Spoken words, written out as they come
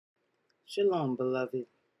Shalom, beloved.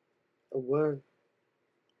 A word.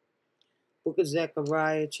 Book of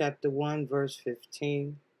Zechariah, chapter 1, verse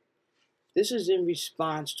 15. This is in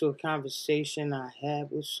response to a conversation I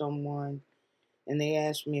had with someone, and they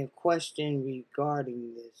asked me a question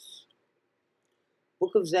regarding this.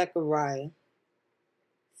 Book of Zechariah,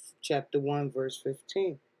 chapter 1, verse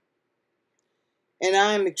 15. And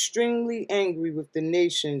I am extremely angry with the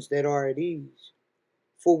nations that are at ease.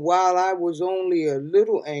 For while I was only a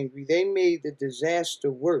little angry, they made the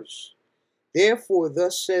disaster worse. Therefore,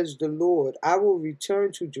 thus says the Lord, I will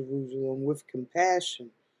return to Jerusalem with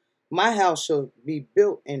compassion. My house shall be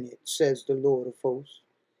built in it, says the Lord of hosts.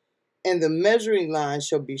 And the measuring line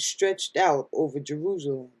shall be stretched out over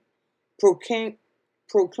Jerusalem.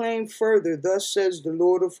 Proclaim further, thus says the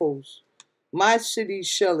Lord of hosts, my cities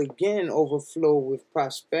shall again overflow with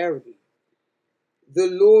prosperity. The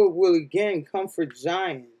Lord will again comfort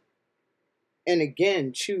Zion and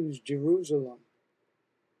again choose Jerusalem.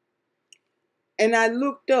 And I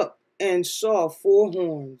looked up and saw 4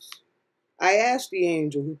 horns. I asked the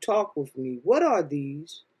angel who talked with me, what are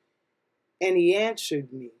these? And he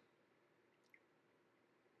answered me,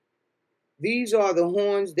 these are the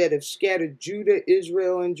horns that have scattered Judah,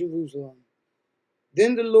 Israel, and Jerusalem.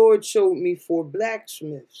 Then the Lord showed me 4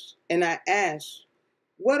 blacksmiths, and I asked,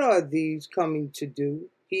 what are these coming to do?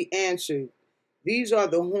 He answered, these are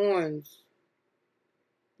the horns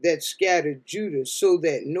that scattered Judah, so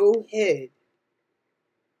that no head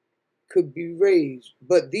could be raised.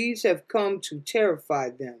 But these have come to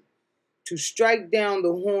terrify them, to strike down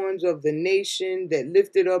the horns of the nation that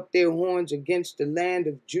lifted up their horns against the land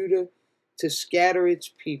of Judah, to scatter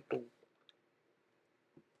its people.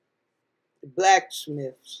 The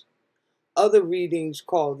blacksmiths. Other readings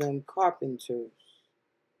call them carpenters.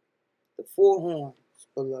 The 4 horns,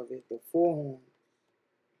 beloved, the 4 horns.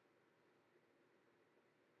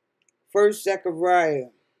 First Zechariah,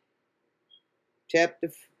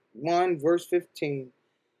 chapter 1, verse 15.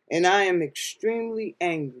 And I am extremely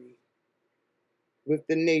angry with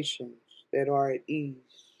the nations that are at ease.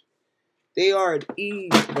 They are at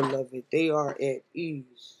ease, beloved. They are at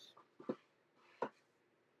ease.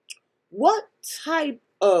 What type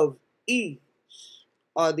of ease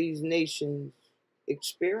are these nations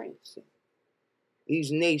experiencing?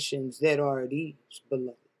 These nations that are at ease,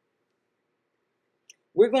 beloved.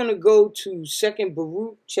 We're going to go to 2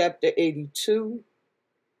 Baruch chapter 82,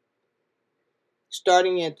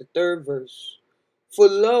 starting at the 3rd verse. For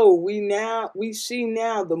lo, we see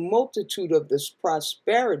now the multitude of this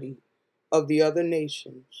prosperity of the other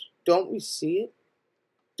nations. Don't we see it?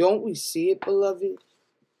 Don't we see it, beloved?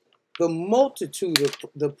 The multitude of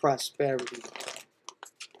the prosperity.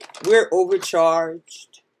 We're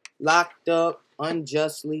overcharged, locked up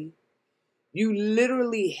unjustly. You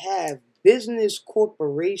literally have business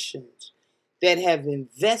corporations that have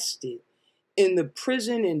invested in the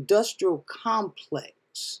prison industrial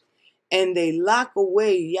complex, and they lock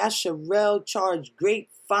away Yasharel, charge great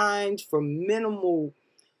fines for minimal.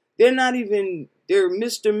 They're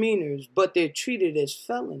misdemeanors, but they're treated as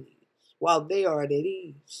felonies while they are at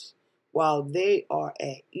ease. While they are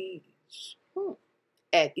at ease.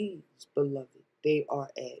 At ease, beloved. They are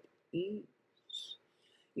at ease.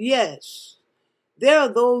 Yes, there are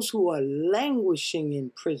those who are languishing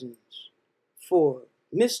in prisons for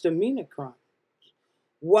misdemeanor crimes,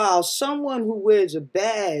 while someone who wears a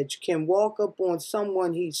badge can walk up on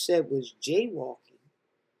someone he said was jaywalking,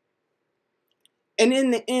 and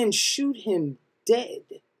in the end shoot him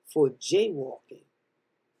dead for jaywalking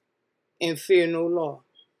and fear no law.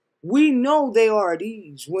 We know they are at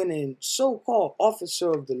ease when a so-called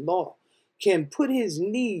officer of the law can put his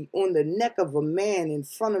knee on the neck of a man in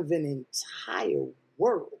front of an entire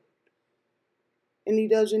world, and he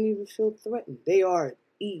doesn't even feel threatened. They are at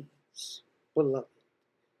ease, beloved.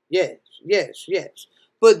 Yes, yes, yes.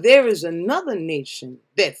 But there is another nation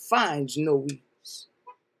that finds no ease.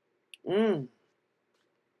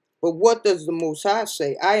 But what does the Most High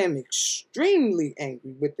say? I am extremely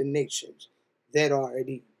angry with the nations that are at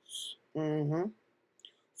ease.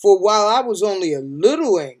 For while I was only a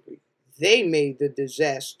little angry, they made the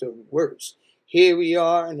disaster worse. Here we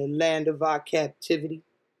are in the land of our captivity.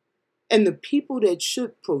 And the people that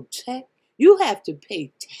should protect, you have to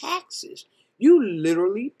pay taxes. You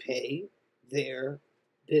literally pay their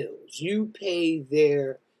bills. You pay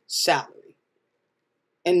their salary.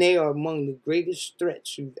 And they are among the greatest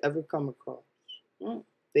threats you've ever come across.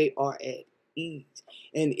 They are at ease.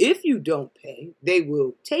 And if you don't pay, they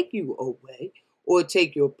will take you away or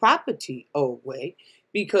take your property away,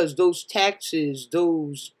 because those taxes,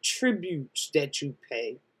 those tributes that you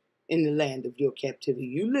pay in the land of your captivity.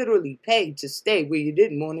 You literally paid to stay where you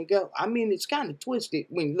didn't want to go. I mean, it's kind of twisted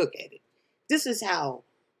when you look at it. This is how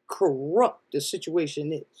corrupt the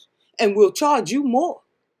situation is. And we'll charge you more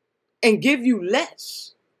and give you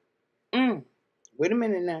less. Wait a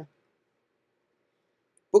minute now.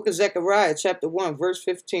 Book of Zechariah, chapter 1, verse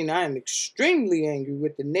 15. I am extremely angry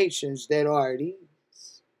with the nations that are at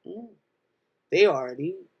ease. They are at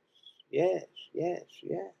ease. Yes, yes,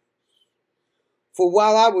 yes. For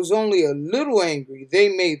while I was only a little angry, they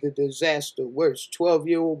made the disaster worse.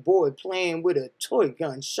 12-year-old boy playing with a toy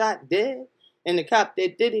gun, shot dead. And the cop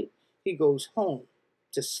that did it, he goes home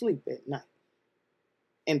to sleep at night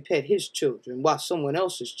and pet his children while someone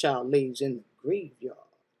else's child lays in the graveyard.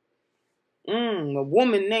 A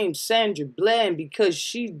woman named Sandra Bland, because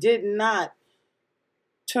she did not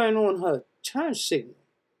turn on her turn signal,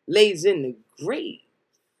 lays in the grave.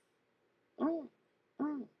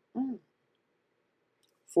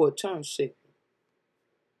 For a turn signal.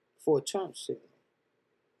 For a turn signal.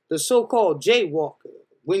 The so-called jaywalker,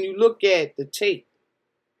 when you look at the tape,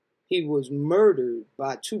 he was murdered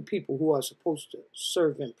by two people who are supposed to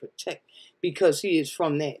serve and protect because he is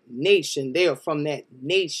from that nation. They are from that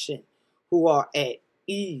nation who are at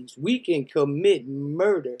ease. We can commit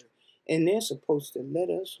murder and they're supposed to let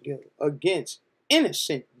us go against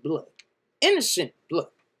innocent blood. Innocent blood.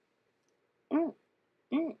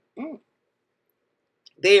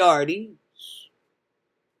 They are at ease.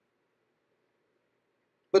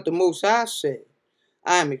 But the Most High said,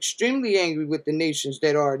 I am extremely angry with the nations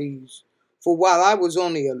that are at ease. For while I was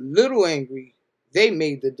only a little angry, they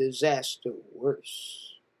made the disaster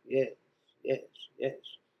worse. Yes, yes, yes.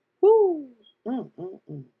 Woo.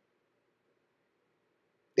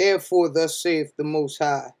 Therefore, thus saith the Most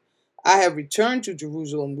High, I have returned to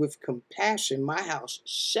Jerusalem with compassion. My house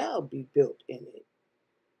shall be built in it.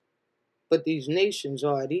 But these nations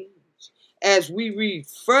are at ease. As we read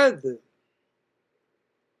further,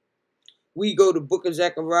 we go to book of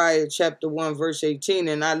Zechariah, chapter 1, verse 18,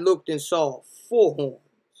 and I looked and saw 4 horns.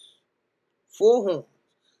 4 horns.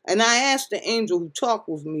 And I asked the angel who talked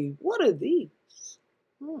with me, what are these?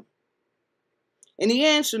 And he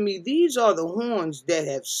answered me, these are the horns that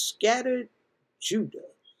have scattered Judah,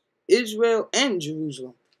 Israel, and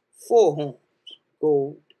Jerusalem. 4 horns,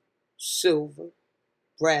 gold, silver,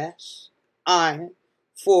 brass, iron,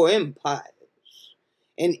 4 empires.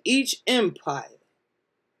 And each empire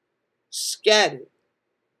scattered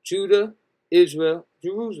Judah, Israel,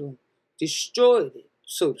 Jerusalem, destroyed it,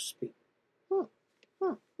 so to speak.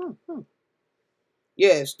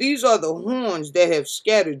 Yes, these are the horns that have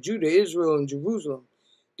scattered Judah, Israel, and Jerusalem.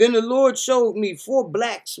 Then the Lord showed me 4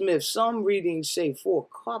 blacksmiths. Some readings say 4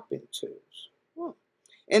 carpenters.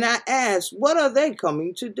 And I asked, what are they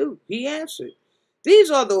coming to do? He answered, these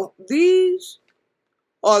are the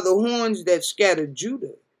horns that scattered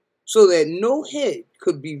Judah, so that no head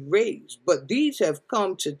could be raised. But these have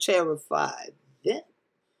come to terrify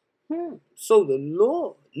them. So the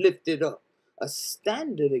Lord lifted up a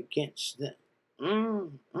standard against them.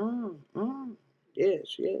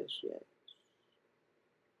 Yes, yes, yes.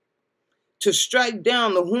 To strike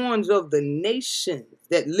down the horns of the nations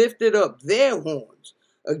that lifted up their horns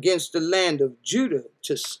against the land of Judah,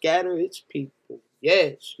 to scatter its people.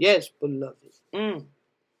 Yes, yes, beloved.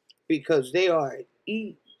 Because they are at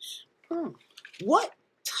ease. What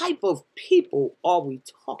type of people are we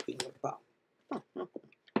talking about?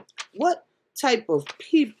 What type of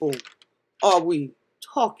people are we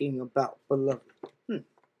talking about, beloved?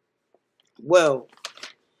 Well,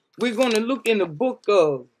 we're going to look in the book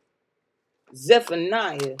of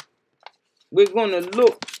Zephaniah. We're going to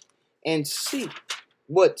look and see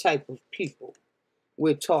what type of people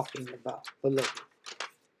we're talking about, beloved.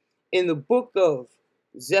 In the book of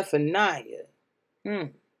Zephaniah,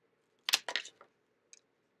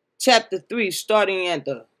 chapter 3, starting at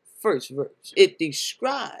the first verse, it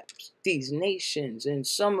describes these nations and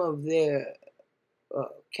some of their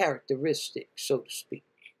characteristics, so to speak.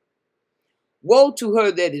 Woe to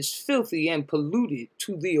her that is filthy and polluted,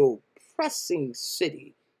 to the oppressing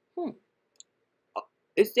city.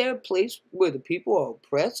 Is there a place where the people are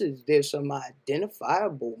oppressed? Is there some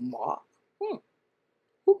identifiable mark?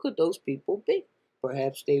 Who could those people be?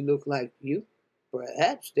 Perhaps they look like you.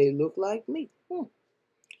 Perhaps they look like me.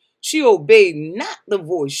 She obeyed not the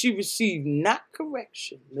voice. She received not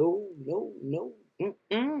correction. No, no, no.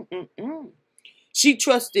 She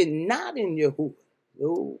trusted not in Yahuwah.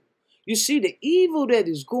 No. You see, the evil that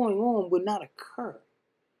is going on would not occur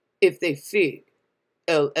if they feared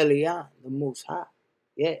El Elyon, the Most High.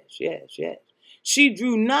 Yes, yes, yes. She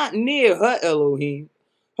drew not near her Elohim.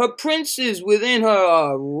 Her princes within her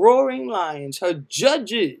are roaring lions. Her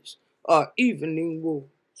judges are evening wolves.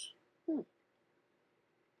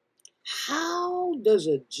 How does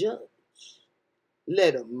a judge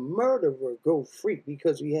let a murderer go free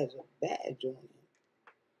because he has a badge on him,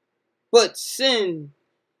 but send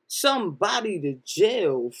somebody to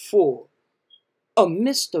jail for a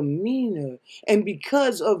misdemeanor, and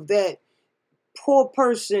because of that poor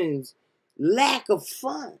person's lack of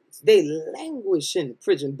funds, they languish in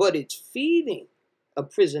prison, but it's feeding a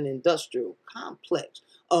prison industrial complex,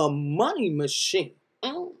 a money machine,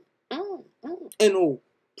 an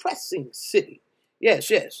oppressing city. Yes,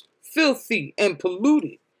 yes, filthy and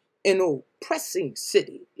polluted, an oppressing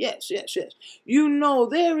city. Yes, yes, yes. You know,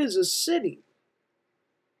 there is a city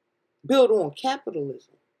built on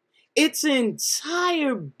capitalism. Its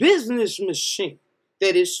entire business machine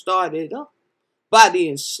that is started up by the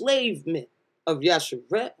enslavement of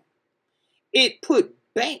Yasharel. It put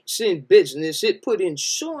banks in business. It put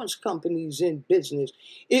insurance companies in business.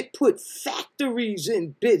 It put factories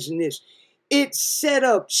in business. It set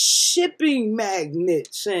up shipping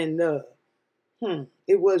magnates, and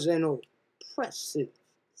it was an oppressive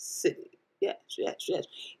city. Yes, yes, yes.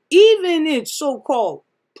 Even its so-called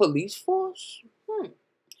police force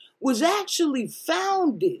was actually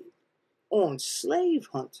founded on slave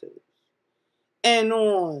hunters and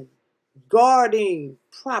on guarding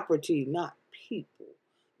property, not people.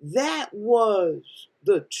 That was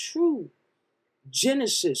the true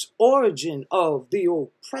genesis, origin of the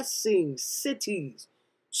oppressing cities,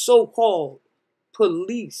 so-called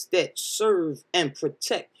police that serve and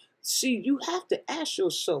protect. See, you have to ask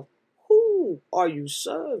yourself, who are you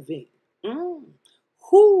serving?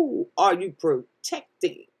 Who are you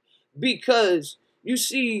protecting? Because you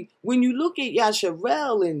see, when you look at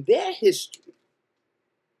Yasharel and their history,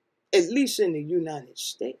 at least in the United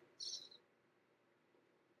States,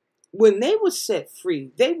 when they were set free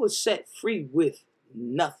with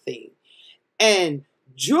nothing. And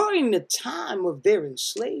during the time of their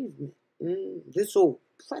enslavement, this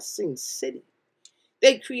oppressing city,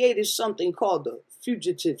 they created something called the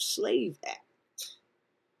Fugitive Slave Act.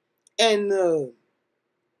 And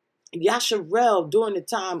Yasharel, during the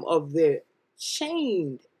time of their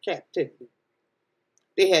chained captivity,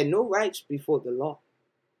 they had no rights before the law.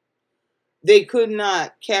 They could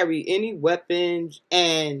not carry any weapons,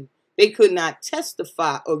 and they could not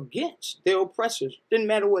testify against their oppressors. Didn't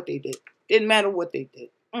matter what they did. Didn't matter what they did.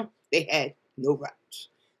 They had no rights.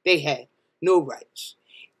 They had no rights.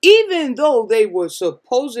 Even though they were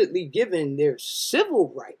supposedly given their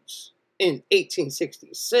civil rights in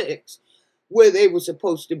 1866, where they were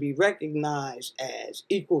supposed to be recognized as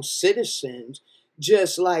equal citizens,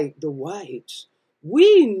 just like the whites,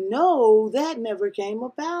 we know that never came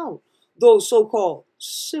about. Those so-called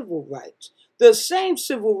civil rights. The same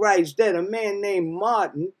civil rights that a man named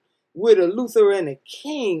Martin with a Luther and a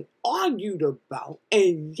King argued about,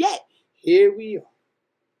 and yet here we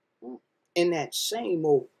are in that same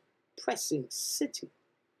old oppressing city,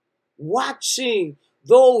 watching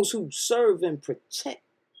those who serve and protect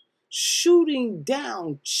shooting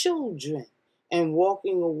down children and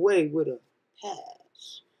walking away with a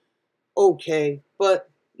pass. Okay, but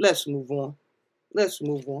let's move on. Let's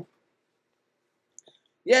move on.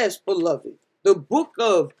 Yes, beloved. The book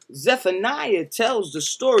of Zephaniah tells the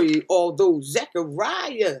story, although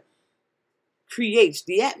Zechariah creates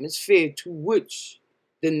the atmosphere to which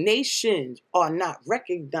the nations are not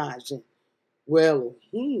recognizing where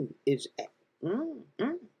Elohim is at.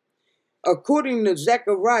 According to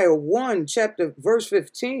Zechariah 1, chapter verse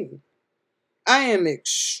 15, I am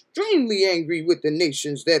extremely angry with the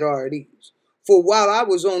nations that are at ease. For while I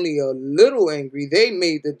was only a little angry, they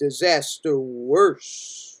made the disaster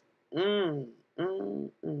worse.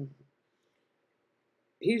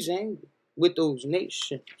 He's angry with those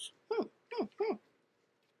nations.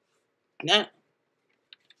 Now,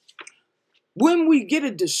 when we get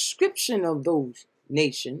a description of those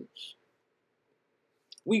nations,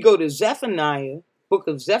 we go to Zephaniah, book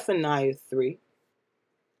of Zephaniah 3,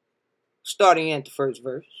 starting at the first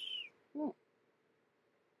verse.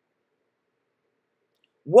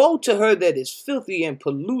 Woe to her that is filthy and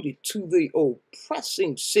polluted, to the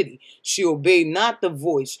oppressing city. She obeyed not the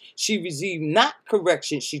voice. She received not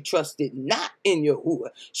correction. She trusted not in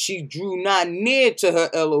Yahuwah. She drew not near to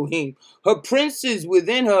her Elohim. Her princes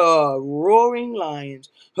within her are roaring lions.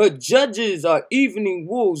 Her judges are evening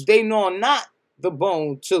wolves. They gnaw not the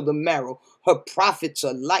bone till the marrow. Her prophets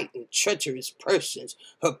are light and treacherous persons.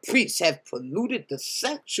 Her priests have polluted the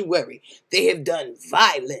sanctuary. They have done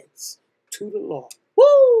violence to the law.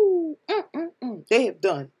 Woo! They have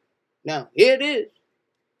done. Now, here it is.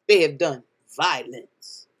 They have done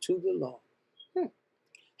violence to the law.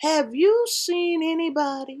 Have you seen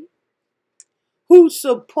anybody who's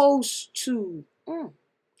supposed to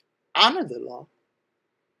honor the law,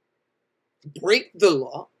 break the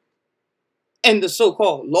law, and the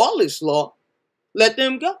so-called lawless law, let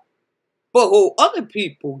them go. But hold other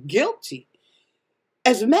people guilty.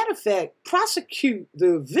 As a matter of fact, prosecute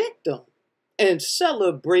the victim and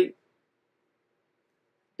celebrate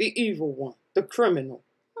the evil one, the criminal.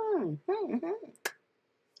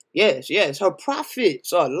 Yes, yes, her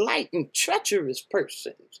prophets are light and treacherous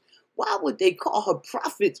persons. Why would they call her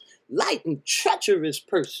prophets light and treacherous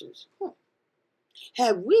persons?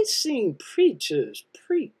 Have we seen preachers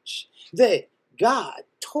preach that God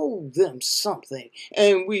told them something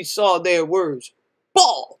and we saw their words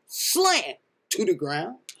fall, slam to the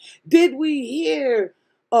ground? Did we hear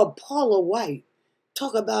Paula White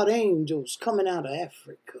talk about angels coming out of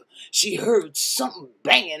Africa? She heard something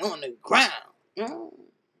banging on the ground.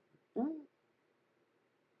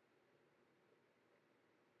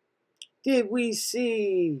 Did we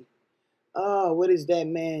see, what is that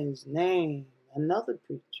man's name? Another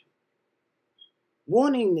preacher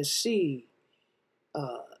wanting to see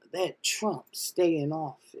that Trump stay in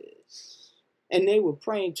office. And they were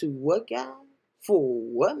praying to what guy? For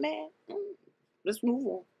what man? Let's move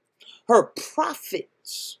on. Her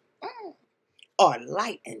prophets are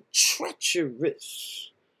light and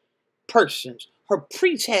treacherous persons. Her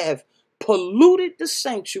priests have polluted the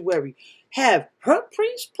sanctuary. Have her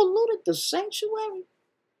priests polluted the sanctuary?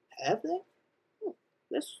 Have they?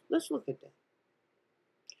 Let's look at that.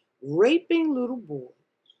 Raping little boys.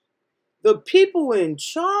 The people in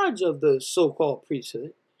charge of the so-called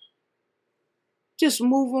priesthood just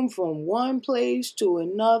move them from one place to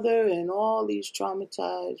another, and all these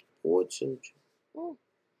traumatized poor children.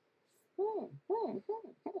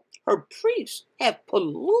 Her priests have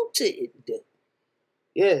polluted.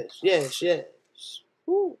 Yes.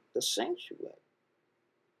 The sanctuary.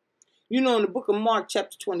 You know, in the book of Mark,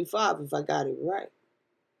 chapter 25, if I got it right,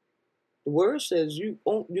 the word says you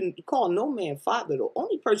call no man father. The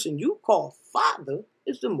only person you call father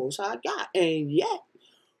is the Most High God. And yet,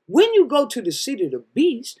 when you go to the seat of the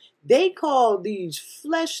beast, they call these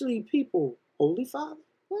fleshly people Holy Father.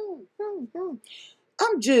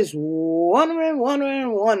 I'm just wondering.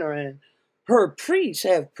 Her priests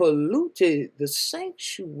have polluted the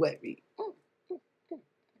sanctuary.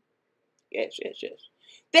 Yes.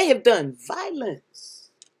 They have done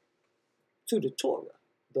violence to the Torah,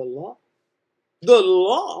 the law. The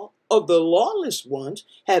law of the lawless ones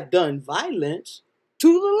have done violence to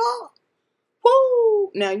the law.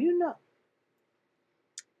 Woo! Now you know.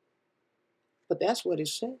 But that's what it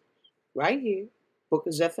says right here, book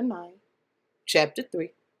of Zechariah, chapter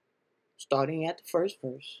 3, starting at the first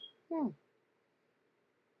verse.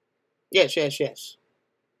 Yes.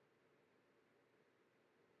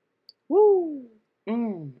 Woo!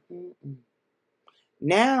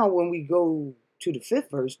 Now when we go to the 5th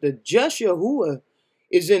verse, the just Yahuwah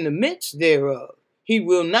is in the midst thereof. He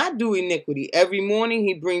will not do iniquity. Every morning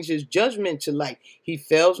he brings his judgment to light. He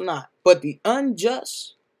fails not. But the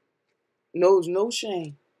unjust knows no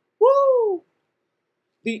shame. Woo!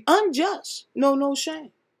 The unjust know no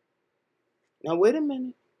shame. Now wait a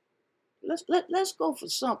minute. Let's go for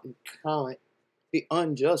something current. The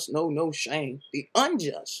unjust know no shame. The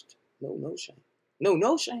unjust know no shame.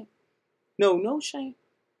 No shame. No shame.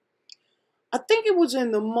 I think it was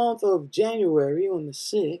in the month of January on the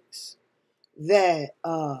 6th that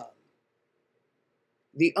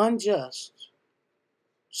the unjust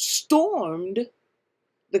stormed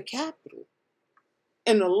the Capitol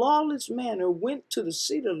in a lawless manner, went to the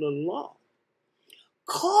seat of the law,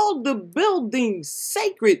 called the building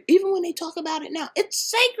sacred. Even when they talk about it now, it's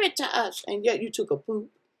sacred to us. And yet you took a poop,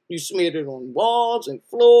 you smeared it on walls and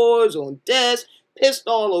floors, on desks, pissed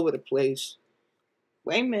all over the place.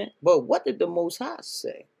 Wait a minute, but what did the Most High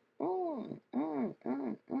say?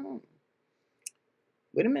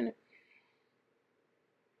 Wait a minute.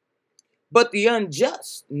 But the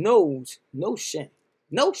unjust knows no shame.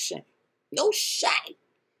 No shame. No shame.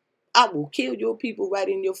 I will kill your people right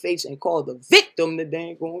in your face and call the victim the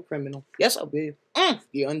dang going criminal. Yes, I will.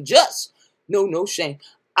 The unjust know no shame.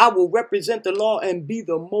 I will represent the law and be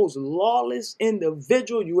the most lawless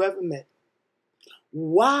individual you ever met.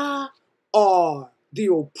 Why are the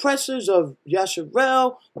oppressors of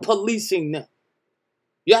Yasharel policing them?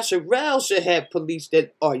 Yasharel should have police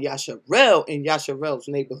that are Yasharel in Yasharel's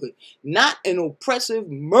neighborhood, not an oppressive,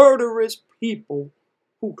 murderous people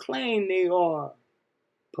who claim they are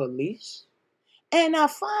police. And I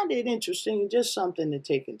find it interesting, just something to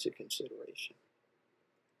take into consideration.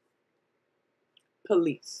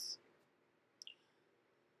 Police.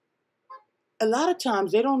 A lot of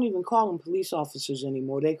times they don't even call them police officers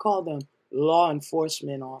anymore. They call them law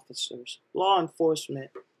enforcement officers. Law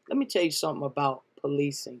enforcement. Let me tell you something about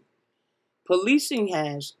policing. Policing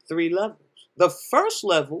has 3 levels. The first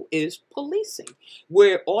level is policing,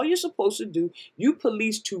 where all you're supposed to do, you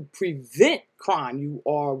police to prevent crime. You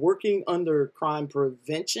are working under crime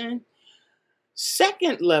prevention.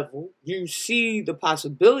 Second level, you see the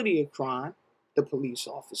possibility of crime, the police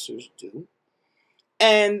officers do.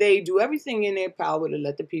 And they do everything in their power to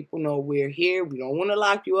let the people know we're here. We don't want to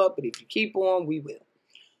lock you up, but if you keep on, we will.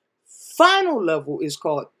 Final level is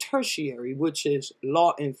called tertiary, which is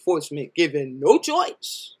law enforcement given no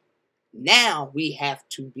choice. Now we have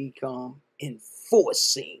to become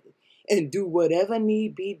enforcing and do whatever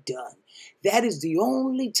need be done. That is the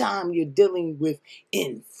only time you're dealing with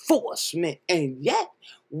enforcement. And yet,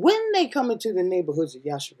 when they come into the neighborhoods of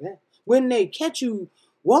Yasharan, when they catch you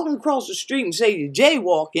walking across the street and say you're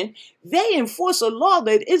jaywalking, they enforce a law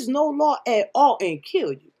that is no law at all and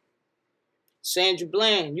kill you. Sandra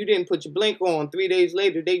Bland, you didn't put your blink on. 3 days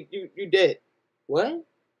later, you dead. What?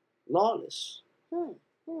 Lawless.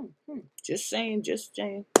 Just saying, just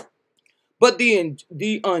saying. But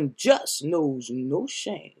the unjust knows no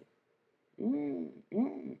shame.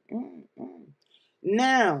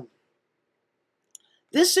 Now,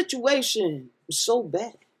 this situation is so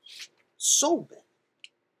bad. So bad.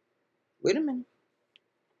 Wait a minute.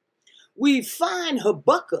 We find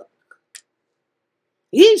Habakkuk.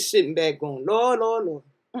 He's sitting back going, Lord, Lord,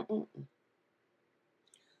 Lord.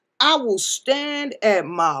 I will stand at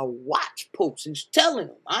my watch post. He's telling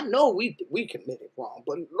them, I know we committed wrong,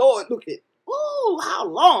 but Lord, look at, oh, how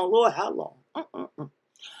long, Lord, how long?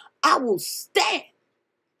 I will stand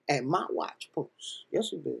at my watch post. Yes,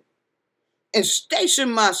 he did. And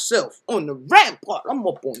station myself on the rampart. I'm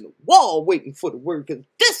up on the wall waiting for the word because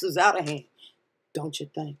this is out of hand. Don't you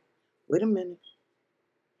think? Wait a minute.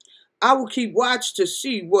 I will keep watch to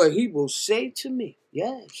see what he will say to me.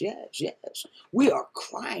 Yes, yes, yes. We are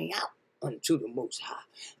crying out unto the Most High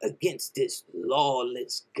against this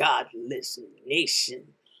lawless, godless nation.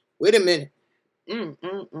 Wait a minute.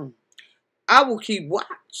 I will keep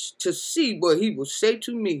watch to see what he will say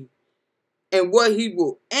to me and what he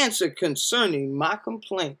will answer concerning my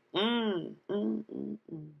complaint.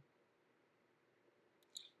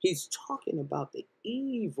 He's talking about the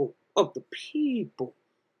evil of the people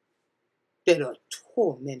that are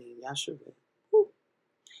tormenting Yasharan.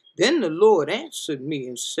 Then the Lord answered me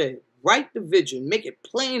and said, write the vision, make it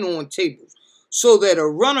plain on tables, so that a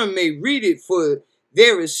runner may read it, for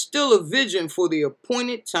there is still a vision for the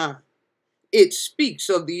appointed time. It speaks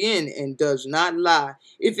of the end and does not lie.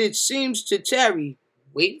 If it seems to tarry,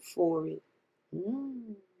 wait for it.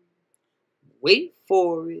 Wait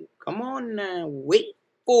for it. Come on now, wait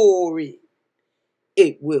for it.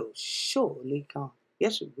 It will surely come.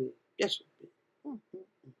 Yes, it will. Yes, it will.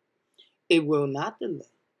 It will not delay.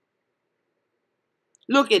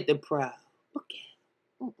 Look at the proud. Look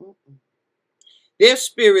at them. Their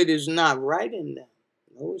spirit is not right in them.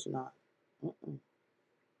 No, it's not.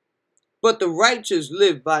 But the righteous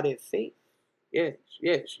live by their faith. Yes,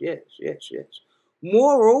 yes, yes, yes, yes.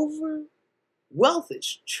 Moreover, wealth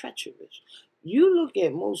is treacherous. You look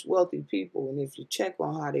at most wealthy people, and if you check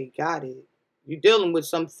on how they got it, you're dealing with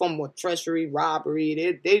some form of treachery,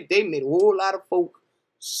 robbery. They made a whole lot of folk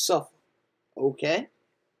suffer. Okay?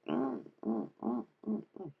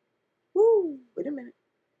 Woo, wait a minute.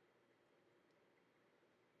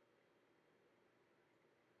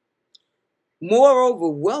 Moreover,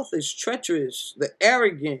 wealth is treacherous. The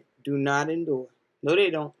arrogant do not endure. No,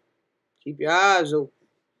 they don't. Keep your eyes open.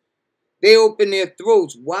 They open their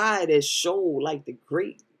throats wide as Sheol, like the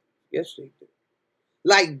grave. Yes, they do.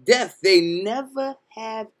 Like death, they never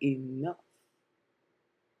have enough.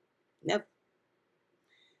 Never.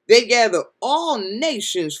 They gather all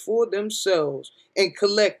nations for themselves and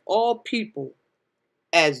collect all people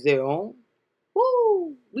as their own.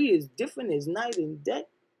 Woo! We as different as night and day.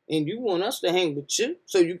 And you want us to hang with you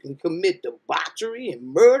so you can commit debauchery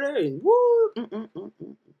and murder and woo.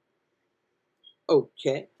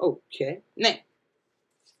 Okay. Now,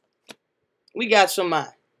 we got some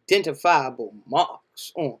identifiable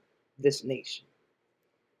marks on this nation.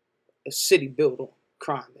 A city built on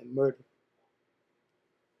crime and murder.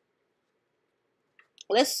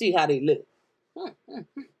 Let's see how they live.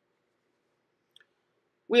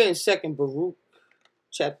 We're in 2nd Baruch,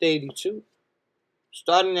 chapter 82,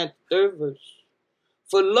 starting at the 3rd verse.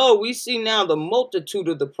 For lo, we see now the multitude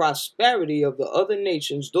of the prosperity of the other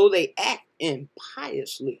nations, though they act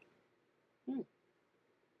impiously.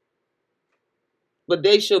 But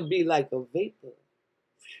they shall be like a vapor.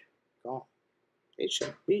 Gone. They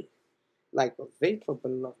shall be like a vapor,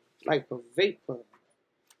 beloved. Like a vapor.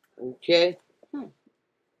 Okay?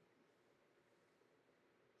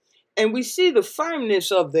 And we see the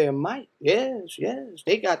firmness of their might. Yes, yes.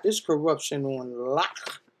 They got this corruption on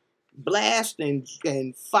lock. Blast and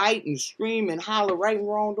fight and scream and holler. Right and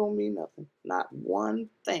wrong don't mean nothing. Not one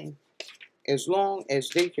thing. As long as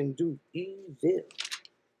they can do evil.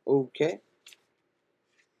 Okay?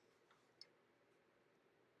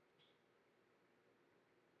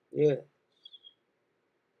 Yeah.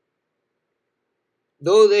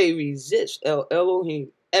 Though they resist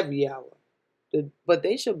Elohim every hour, but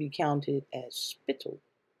they shall be counted as spittle.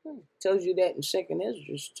 Tells you that in 2nd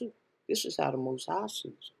Ezra too. This is how the Most High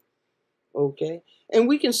sees. Okay? And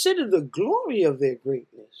we consider the glory of their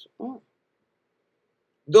greatness.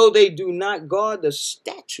 Though they do not guard the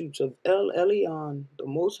statutes of El Elyon, the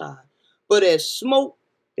Most High, but as smoke,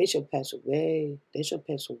 they shall pass away. They shall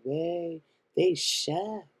pass away. They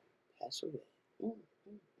shall pass away.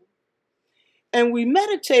 And we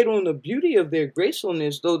meditate on the beauty of their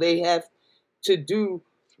gracefulness, though they have to do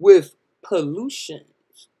with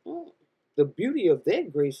pollutions. The beauty of their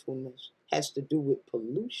gracefulness has to do with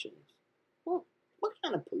pollutions. What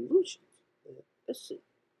kind of pollutions? Let's see.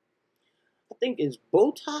 I think it's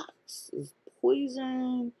Botox, it's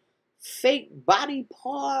poison, fake body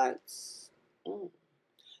parts.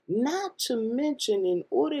 Not to mention, in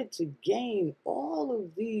order to gain all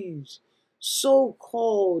of these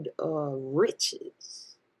so-called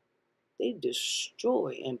riches, they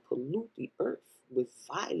destroy and pollute the earth with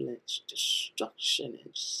violence, destruction,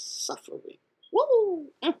 and suffering.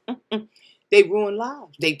 Woo! They ruin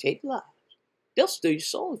lives. They take lives. They'll steal your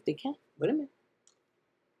soul if they can. Wait a minute.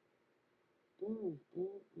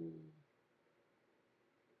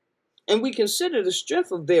 And we consider the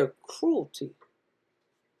strength of their cruelty.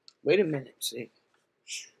 Wait a minute, see.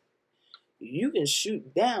 You can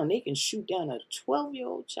shoot down, they can shoot down a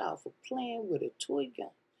 12-year-old child for playing with a toy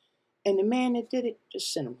gun. And the man that did it,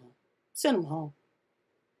 just send him home. Send him home.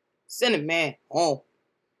 Send him, man, home.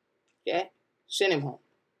 Okay? Send him home.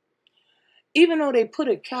 Even though they put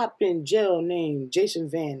a cop in jail named Jason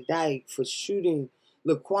Van Dyke for shooting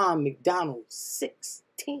Laquan McDonald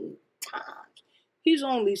 16 times, he's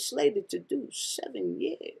only slated to do 7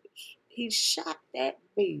 years. He shot that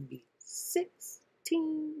baby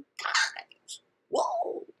 16 times.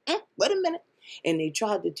 Whoa! Wait a minute. And they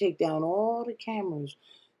tried to take down all the cameras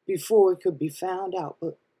before it could be found out.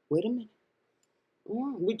 But wait a minute.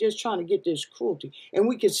 We're just trying to get this cruelty. And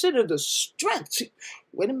we consider the strength.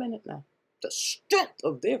 Wait a minute now. The strength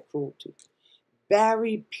of their cruelty.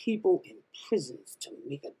 Bury people in prisons to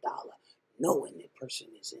make $1, knowing that person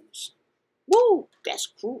is innocent. Woo! That's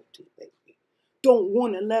cruelty, baby. Don't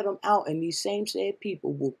want to let them out, and these same sad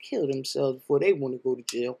people will kill themselves before they want to go to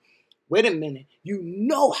jail. Wait a minute. You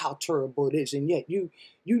know how terrible it is, and yet you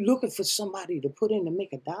looking for somebody to put in to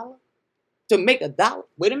make $1? To make $1?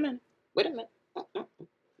 Wait a minute. Wait a minute.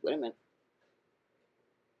 Wait a minute.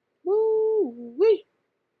 Woo-wee.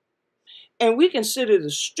 And we consider the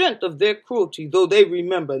strength of their cruelty, though they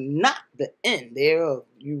remember not the end thereof.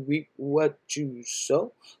 You reap what you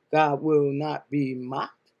sow. God will not be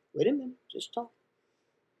mocked. Wait a minute. Just talk.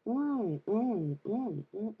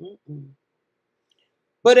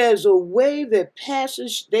 But as a wave that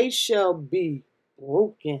passes, they shall be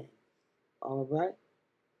broken. All right.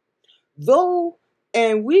 Though,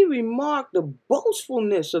 and we remark the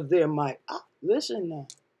boastfulness of their might. Listen now.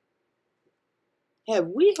 Have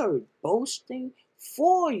we heard boasting?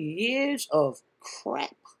 4 years of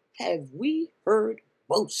crap. Have we heard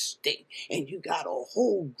boasting? And you got a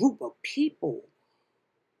whole group of people,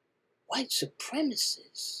 white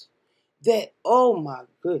supremacists, that, oh my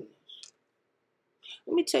goodness.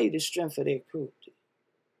 Let me tell you the strength of their cruelty.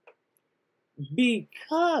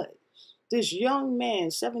 Because this young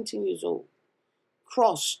man, 17 years old,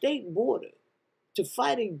 crossed state border to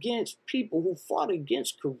fight against people who fought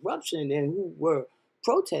against corruption and who were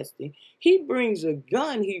protesting, he brings a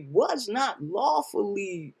gun he was not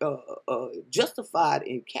lawfully justified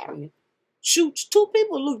in carrying, shoots 2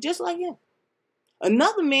 people who look just like him.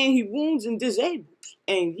 Another man he wounds and disables.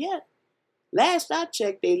 And yet, last I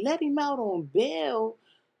checked, they let him out on bail.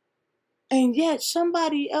 And yet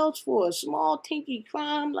somebody else for a small tinky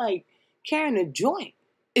crime like carrying a joint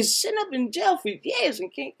is sitting up in jail for years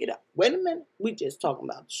and can't get out. Wait a minute. We just talking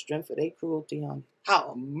about the strength of their cruelty on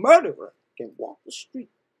how a murderer can walk the street.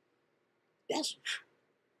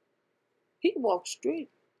 He walked straight.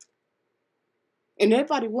 And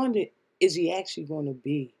everybody wondered, is he actually going to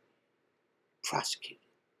be prosecuted?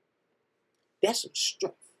 That's some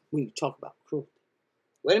strength when you talk about cruelty.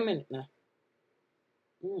 Wait a minute now.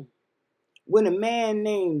 When a man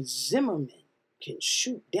named Zimmerman, can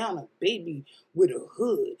shoot down a baby with a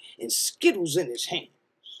hood and Skittles in his hands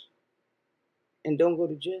and don't go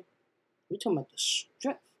to jail. We're talking about the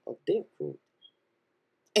strength of their crew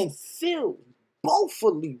and feel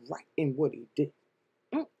boastfully right in what he did.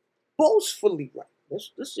 Boastfully right.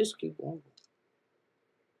 Let's just keep on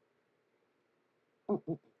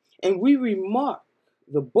going. And we remark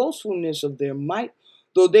the boastfulness of their might,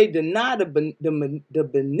 though they deny the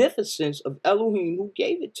beneficence of Elohim who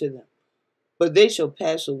gave it to them. But they shall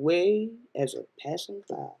pass away as a passing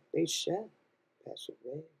cloud. They shall pass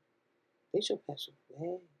away. They shall pass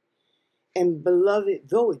away. And beloved,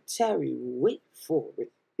 though it tarry, wait for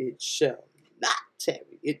it. It shall not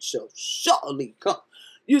tarry. It shall surely come.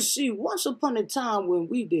 You see, once upon a time when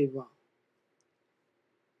we did wrong,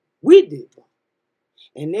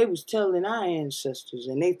 and they was telling our ancestors,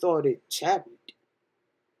 and they thought it tarried.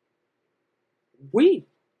 We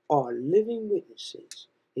are living witnesses.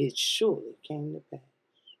 It surely came to pass.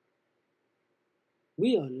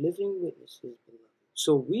 We are living witnesses, beloved.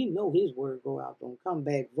 So we know his word go out, don't come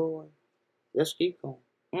back void. Let's keep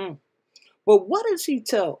going. But what does he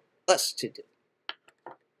tell us to do?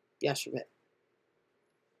 Yashua.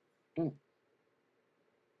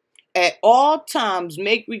 At all times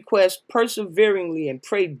make requests perseveringly and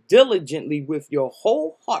pray diligently with your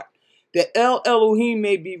whole heart, that El Elohim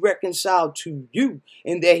may be reconciled to you,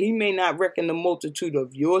 and that he may not reckon the multitude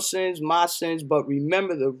of your sins, my sins, but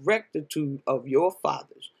remember the rectitude of your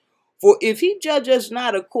fathers. For if he judge us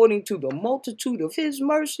not according to the multitude of his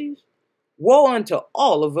mercies, woe unto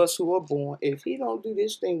all of us who are born. If he don't do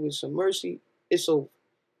this thing with some mercy, it's over.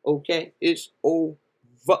 Okay? It's over.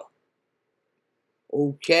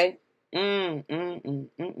 Okay?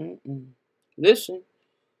 Listen.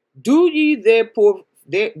 Do ye therefore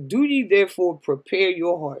prepare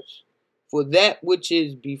your hearts for that which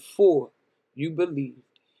is before you believe.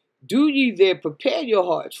 Do ye there prepare your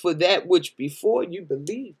hearts for that which before you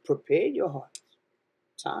believe. Prepare your hearts.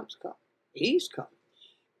 Time's come. He's come.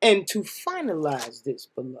 And to finalize this,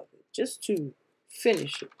 beloved, just to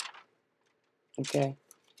finish it, okay?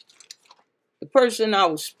 The person I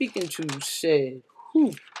was speaking to said,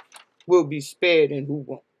 who will be spared and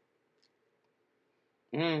who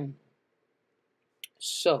won't?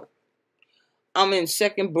 So, I'm in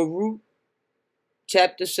 2nd Baruch,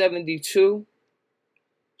 chapter 72,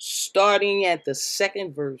 starting at the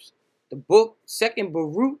 2nd verse. The book, 2nd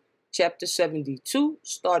Baruch, chapter 72,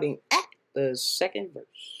 starting at the 2nd verse.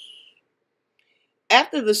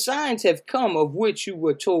 After the signs have come of which you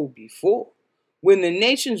were told before, when the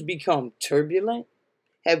nations become turbulent.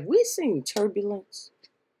 Have we seen turbulence?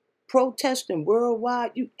 Protesting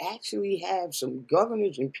worldwide. You actually have some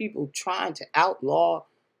governors and people trying to outlaw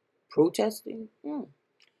protesting.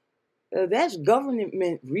 That's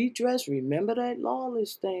government redress. Remember that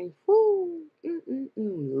lawless thing?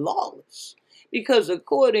 Lawless. Because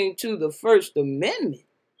according to the First Amendment,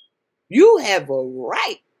 you have a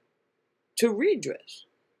right to redress.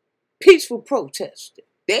 Peaceful protesting.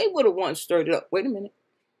 They were the ones stirred it up. Wait a minute.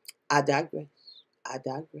 I digress.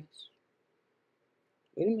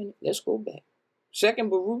 Wait a minute. Let's go back. 2nd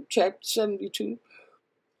Baruch, chapter 72,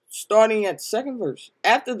 starting at the 2nd verse.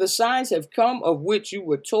 After the signs have come of which you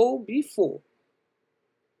were told before,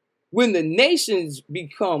 when the nations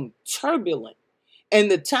become turbulent, and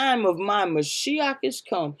the time of my Mashiach is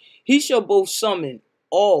come, he shall both summon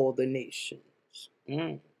all the nations.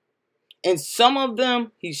 And some of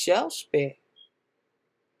them he shall spare,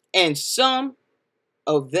 and some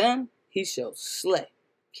of them he shall slay,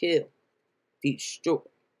 kill, destroy.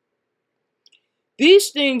 These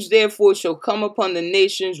things therefore shall come upon the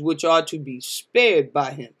nations which are to be spared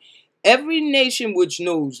by him. Every nation which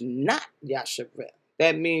knows not Yasharel.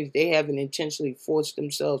 That means they haven't intentionally forced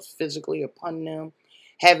themselves physically upon them,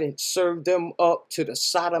 haven't served them up to the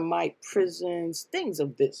sodomite prisons, things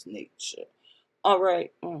of this nature. All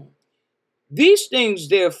right. These things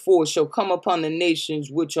therefore shall come upon the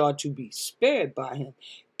nations which are to be spared by him.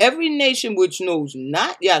 Every nation which knows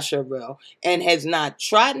not Yasharel and has not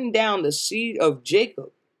trodden down the seed of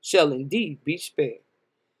Jacob shall indeed be spared.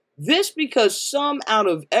 This because some out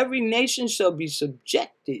of every nation shall be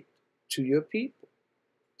subjected to your people.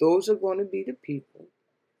 Those are going to be the people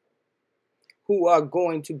who are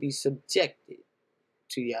going to be subjected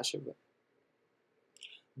to Yasharel.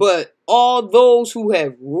 But all those who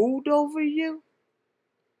have ruled over you,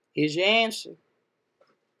 here's your answer.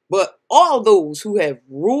 But all those who have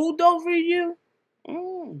ruled over you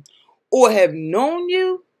or have known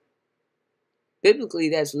you, biblically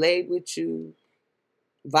that's laid with you,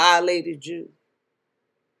 violated you,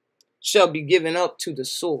 shall be given up to the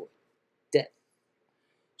sword, death.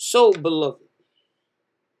 So, beloved,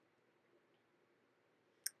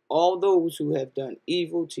 All those who have done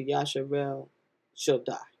evil to Yasharel shall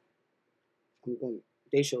die.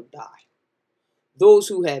 They shall die. Those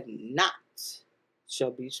who have not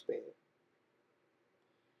shall be spared.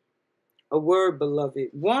 A word, beloved.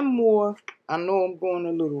 One more. I know I'm going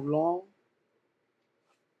a little long.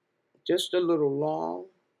 Just a little long.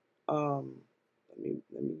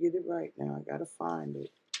 Let me get it right now. I gotta find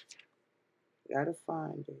it. Gotta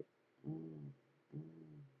find it.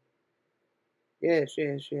 Yes.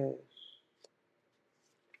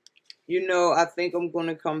 You know, I think I'm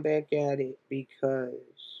gonna come back at it because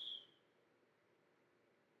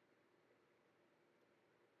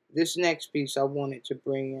this next piece I wanted to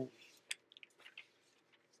bring in.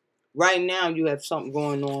 Right now, you have something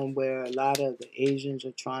going on where a lot of the Asians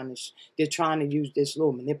are trying to use this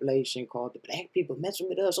little manipulation called the black people messing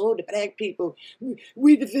with us. Oh, the black people,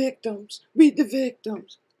 we the victims. We the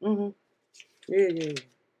victims. Yeah.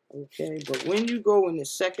 Okay, but when you go in the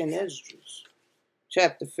second Esdras,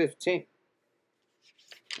 chapter 15,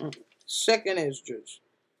 second Esdras,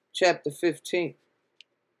 chapter 15,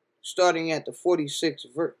 starting at the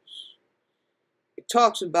 46th verse, it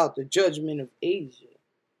talks about the judgment of Asia.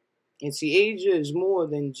 And see, Asia is more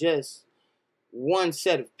than just one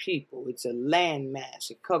set of people. It's a landmass.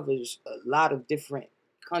 It covers a lot of different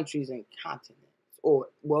countries and continents. Or,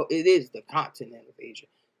 well, it is the continent of Asia.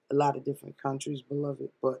 A lot of different countries, beloved.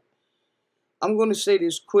 But I'm going to say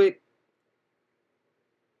this quick.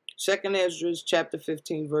 Second Esdras, chapter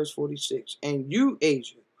 15, verse 46. And you,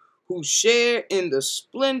 Asia, who share in the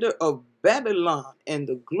splendor of Babylon and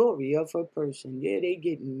the glory of her person. Yeah, they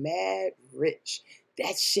get mad rich.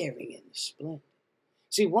 That's sharing in the splendor.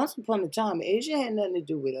 See, once upon a time, Asia had nothing to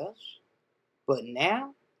do with us. But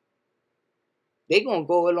now, they're going to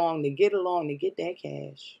go along to get that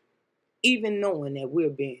cash. Even knowing that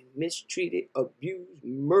we're being mistreated, abused,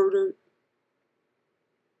 murdered.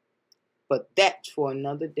 But that's for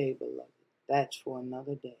another day, beloved. That's for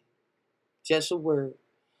another day. Just a word.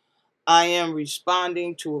 I am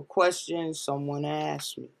responding to a question someone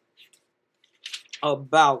asked me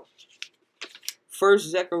about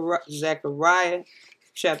First Zechariah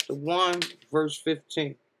chapter 1, verse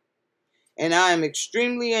 15. And I am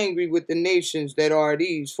extremely angry with the nations that are at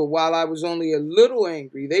ease, for while I was only a little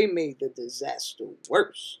angry, they made the disaster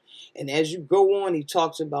worse. And as you go on, he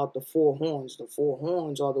talks about the four horns. The four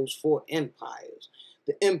horns are those four empires.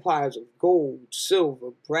 The empires of gold,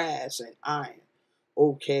 silver, brass, and iron.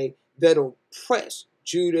 Okay, that oppressed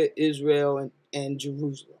Judah, Israel, and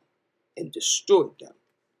Jerusalem, and destroyed them,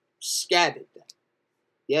 scattered them.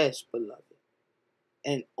 Yes, beloved.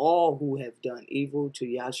 And all who have done evil to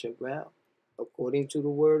Yasharel, according to the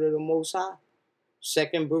word of the Most High.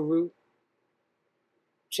 Second Baruch,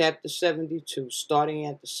 chapter 72, starting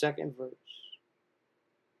at the second verse.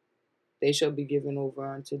 They shall be given over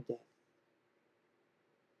unto death.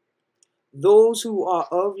 Those who are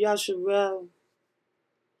of Yasharel,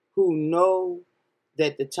 who know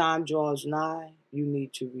that the time draws nigh, you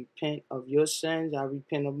need to repent of your sins. I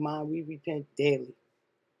repent of mine. We repent daily,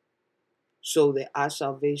 so that our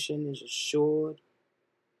salvation is assured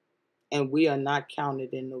and we are not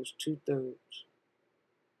counted in those 2/3.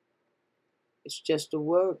 It's just a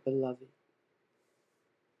word, beloved.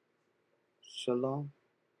 Shalom.